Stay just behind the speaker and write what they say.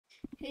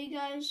Hey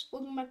guys,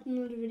 welcome back to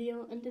another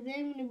video, and today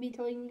I'm going to be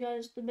telling you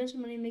guys the best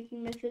money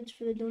making methods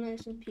for the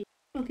DONUTSMP.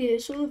 Okay,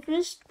 so the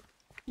first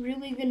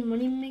really good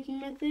money making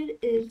method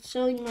is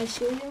selling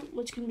mycelium,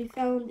 which can be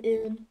found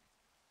in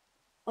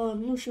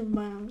mushroom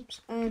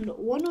biomes. And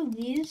one of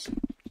these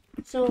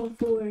sells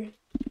for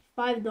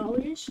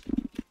 $5.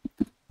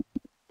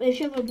 But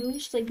if you have a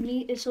boost like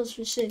me, it sells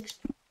for $6.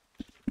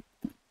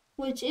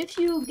 Which if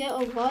you get a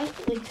lot,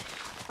 like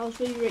I'll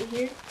show you right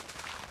here.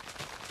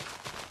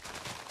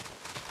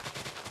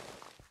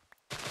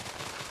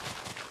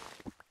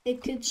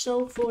 It could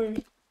sell for,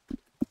 like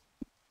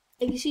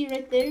you see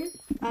right there,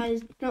 I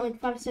spent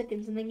like 5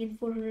 seconds and I gained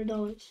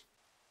 $400.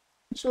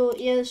 So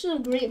yeah, this is a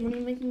great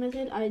money making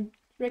method. I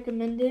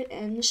recommend it,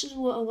 and this is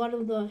what a lot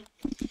of the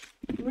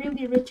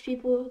really rich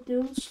people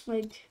do.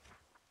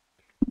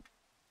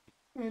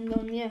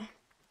 Yeah.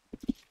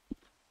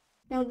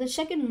 Now the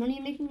second money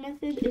making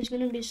method is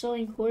gonna be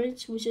selling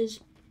quartz, which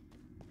is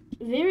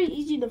very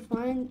easy to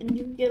find, and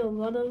you can get a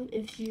lot of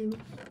if you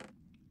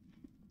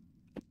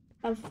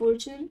have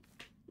fortune.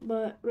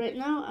 But right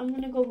now, I'm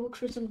gonna go look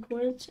for some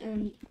quartz,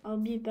 and I'll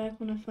be back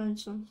when I find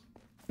some.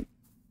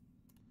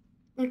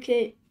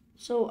 Okay,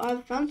 so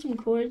I've found some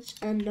quartz,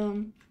 and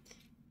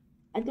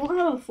I don't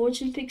have a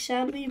fortune pick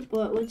sadly,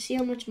 but let's see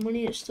how much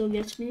money it still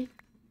gets me.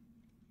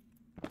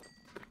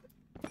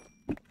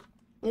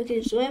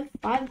 Okay, so I have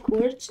 5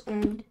 quartz,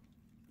 and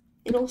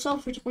it'll sell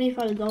for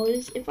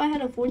 $25. If I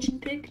had a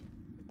fortune pick,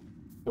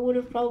 it would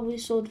have probably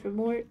sold for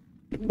more,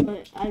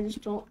 but I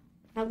just don't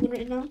have one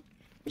right now.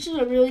 This is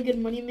a really good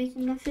money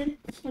making method.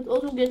 It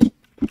also gets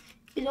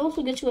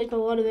you like a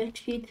lot of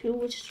XP too,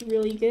 which is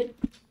really good.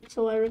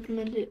 So I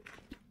recommend it.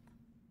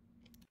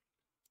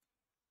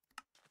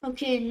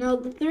 Okay, now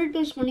the third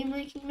best money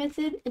making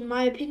method, in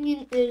my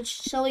opinion, is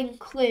selling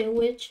clay,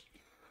 which,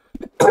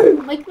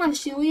 like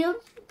mycelium,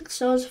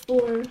 sells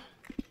for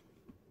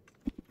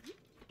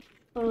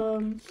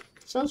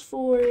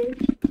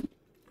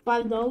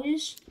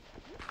 $5,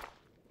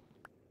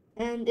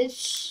 and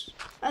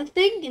I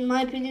think in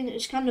my opinion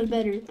it's kind of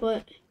better,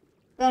 but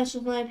that's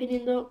just my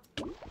opinion though.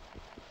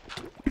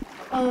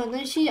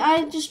 Now see,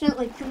 I just spent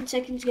like 10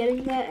 seconds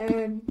getting that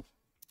and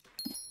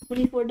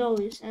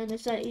 $24, and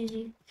it's that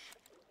easy.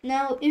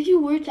 Now, if you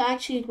were to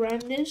actually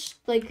grind this,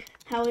 like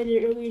how I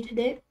did earlier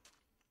today,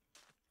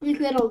 you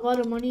could get a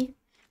lot of money.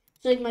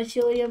 It's like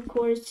mycelium,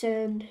 quartz,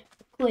 and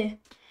clay.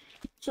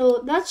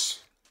 So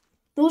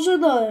those are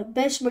the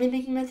best money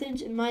making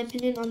methods in my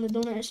opinion on the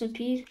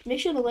DONUTSMP.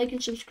 Make sure to like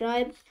and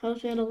subscribe,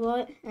 helps me out a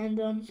lot,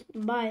 and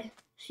bye.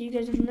 See you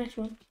guys in the next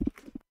one.